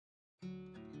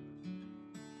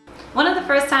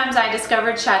first times I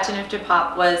discovered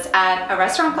Châteauneuf-du-Pape was at a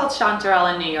restaurant called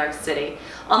Chanterelle in New York City.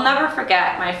 I'll never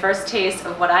forget my first taste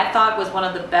of what I thought was one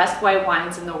of the best white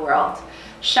wines in the world.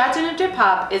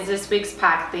 Châteauneuf-du-Pape is this week's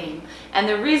pack theme, and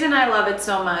the reason I love it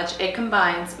so much, it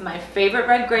combines my favorite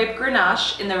red grape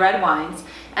Grenache in the red wines,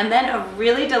 and then a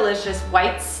really delicious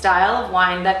white style of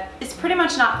wine that is pretty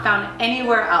much not found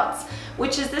anywhere else,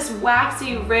 which is this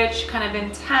waxy, rich, kind of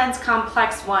intense,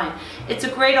 complex wine. It's a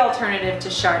great alternative to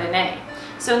Chardonnay.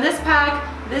 So in this pack,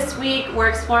 this week, we're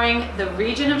exploring the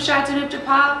region of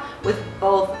Châteauneuf-du-Pape with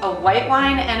both a white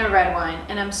wine and a red wine,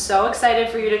 and I'm so excited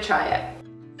for you to try it.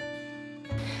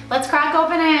 Let's crack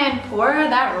open and pour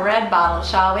that red bottle,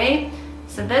 shall we?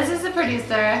 So this is the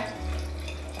producer,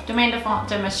 Domaine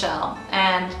de Michel,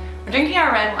 and we're drinking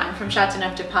our red wine from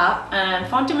Châteauneuf-du-Pape, and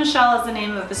Font de Michel is the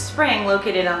name of the spring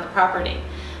located on the property.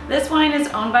 This wine is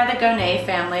owned by the Gonnet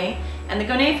family, and the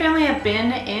Gonnet family have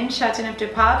been in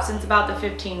Châteauneuf-du-Pape since about the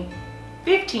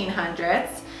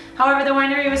 1500s. However, the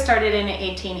winery was started in the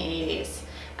 1880s.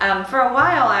 For a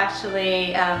while,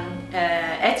 actually,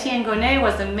 Etienne Gonnet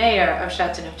was the mayor of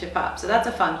Châteauneuf-du-Pape, so that's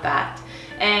a fun fact.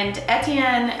 And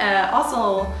Etienne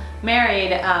also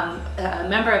married a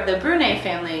member of the Brunet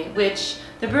family, which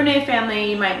the Brunet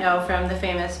family you might know from the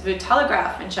famous Vue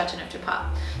Telegraph in Châteauneuf-du-Pape.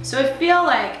 So I feel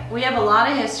like we have a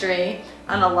lot of history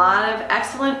and a lot of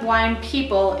excellent wine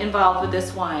people involved with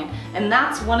this wine. And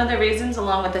that's one of the reasons,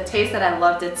 along with the taste, that I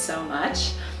loved it so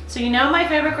much. So you know my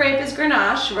favorite grape is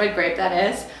Grenache, red grape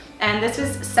that is. And this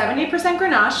is 70%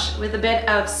 Grenache with a bit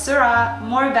of Syrah,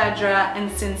 Mourvedre, and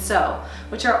Cinsault,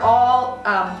 which are all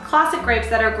classic grapes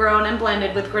that are grown and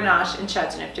blended with Grenache in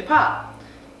Châteauneuf-du-Pape.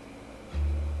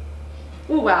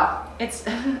 Ooh, wow, this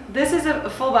is a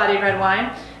full-bodied red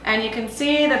wine, and you can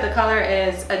see that the color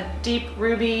is a deep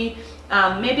ruby,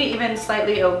 maybe even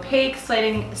slightly opaque,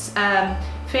 fading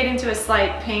to a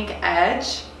slight pink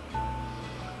edge.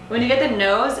 When you get the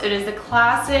nose, it is the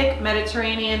classic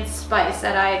Mediterranean spice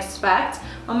that I expect,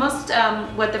 almost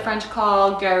what the French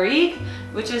call garrigue,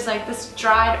 which is like this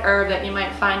dried herb that you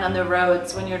might find on the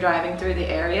roads when you're driving through the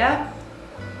area.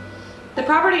 The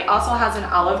property also has an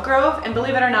olive grove, and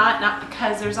believe it or not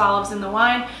because there's olives in the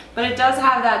wine, but it does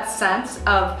have that sense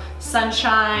of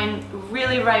sunshine,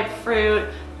 really ripe fruit,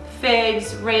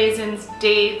 figs, raisins,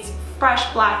 dates, fresh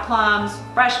black plums,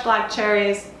 fresh black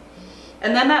cherries,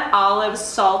 and then that olive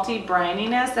salty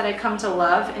brininess that I come to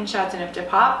love in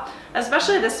Châteauneuf-du-Pape,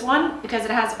 especially this one because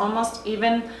it has almost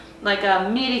even like a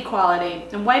meaty quality.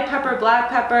 And white pepper, black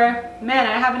pepper, man,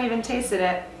 I haven't even tasted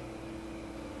it.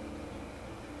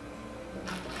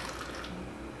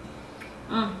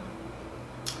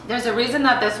 There's a reason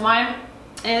that this wine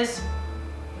is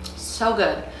so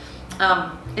good.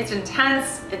 It's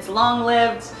intense, it's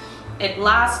long-lived, it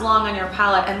lasts long on your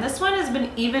palate, and this one has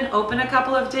been even open a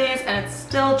couple of days and it's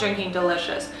still drinking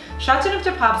delicious.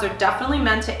 Châteauneuf-du-Papes are definitely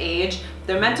meant to age,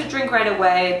 they're meant to drink right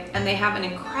away, and they have an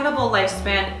incredible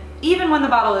lifespan even when the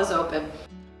bottle is open.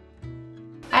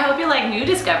 I hope you like new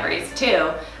discoveries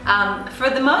too. For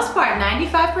the most part,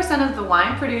 95% of the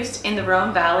wine produced in the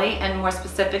Rhone Valley, and more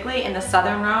specifically in the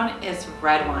southern Rhone, is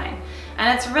red wine.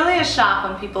 And it's really a shock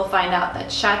when people find out that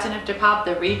Châteauneuf-du-Pape,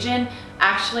 the region,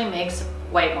 actually makes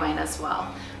white wine as well.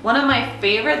 One of my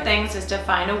favorite things is to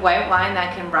find a white wine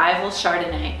that can rival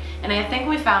Chardonnay, and I think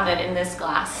we found it in this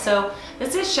glass. So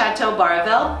this is Chateau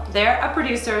Barville. They're a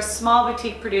producer, a small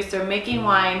boutique producer making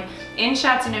wine in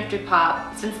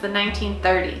Châteauneuf-du-Pape since the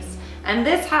 1930s. And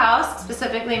this house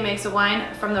specifically makes a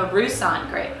wine from the Roussanne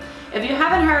grape. If you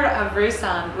haven't heard of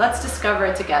Roussanne, let's discover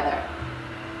it together.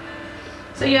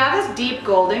 So you have this deep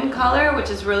golden color,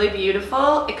 which is really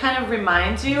beautiful. It kind of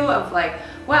reminds you of like,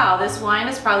 wow, this wine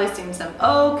has probably seen some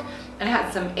oak and it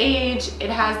has some age. It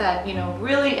has that, you know,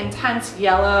 really intense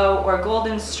yellow or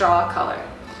golden straw color.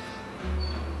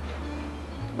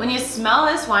 When you smell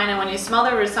this wine and when you smell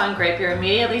the Roussanne grape, you're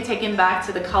immediately taken back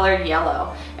to the color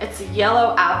yellow. It's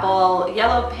yellow apple,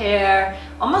 yellow pear,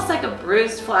 almost like a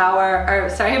bruised flower, or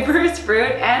sorry, bruised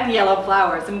fruit and yellow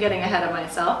flowers. I'm getting ahead of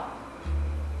myself.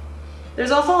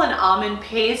 There's also an almond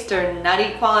paste or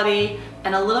nutty quality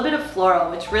and a little bit of floral,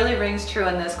 which really rings true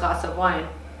in this glass of wine.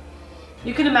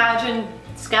 You can imagine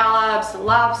scallops,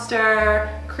 lobster,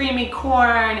 creamy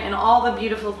corn, and all the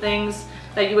beautiful things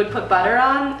that you would put butter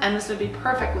on, and this would be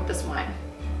perfect with this wine.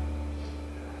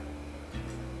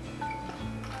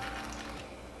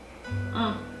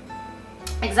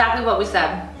 Exactly what we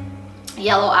said.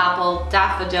 Yellow apple,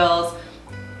 daffodils,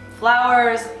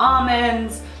 flowers,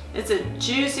 almonds. It's a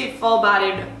juicy,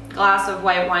 full-bodied glass of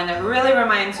white wine that really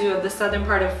reminds you of the southern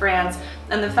part of France,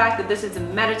 and the fact that this is a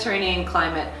Mediterranean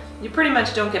climate. You pretty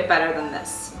much don't get better than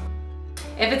this.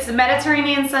 If it's the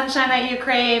Mediterranean sunshine that you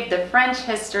crave, the French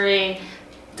history,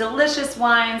 delicious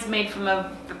wines made from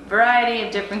a variety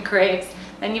of different grapes,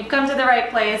 then you've come to the right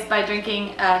place by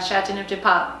drinking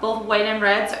Châteauneuf-du-Pape. Both white and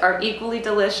reds are equally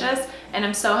delicious, and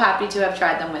I'm so happy to have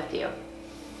tried them with you.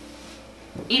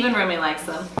 Even Rumi likes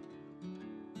them.